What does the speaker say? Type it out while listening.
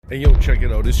And yo, check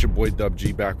it out. It's your boy Dub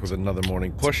G back with another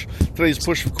morning push. Today's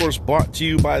push, of course, brought to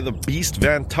you by the Beast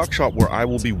Van Tuck Shop, where I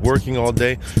will be working all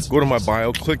day. Go to my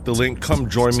bio, click the link, come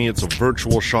join me. It's a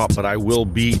virtual shop, but I will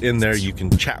be in there. You can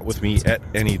chat with me at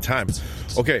any time.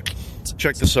 Okay,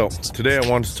 check this out. Today I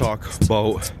want to talk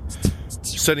about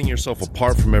setting yourself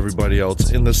apart from everybody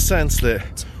else, in the sense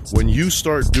that when you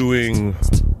start learning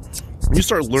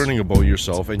about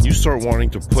yourself and you start wanting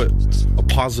to put a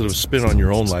positive spin on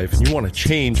your own life and you want to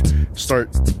change, start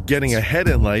getting ahead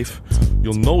in life,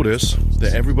 you'll notice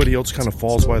that everybody else kind of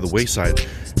falls by the wayside.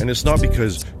 And it's not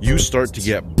because you start to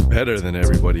get better than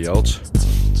everybody else.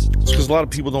 It's because a lot of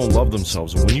people don't love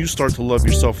themselves. And when you start to love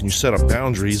yourself and you set up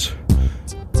boundaries,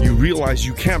 you realize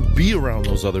you can't be around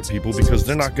those other people because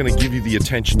they're not going to give you the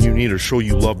attention you need or show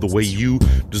you love the way you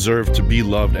deserve to be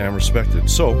loved and respected.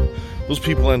 So those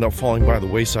people end up falling by the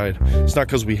wayside. It's not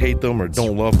because we hate them or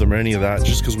don't love them or any of that,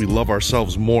 just because we love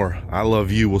ourselves more. I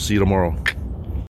love you. We'll see you tomorrow.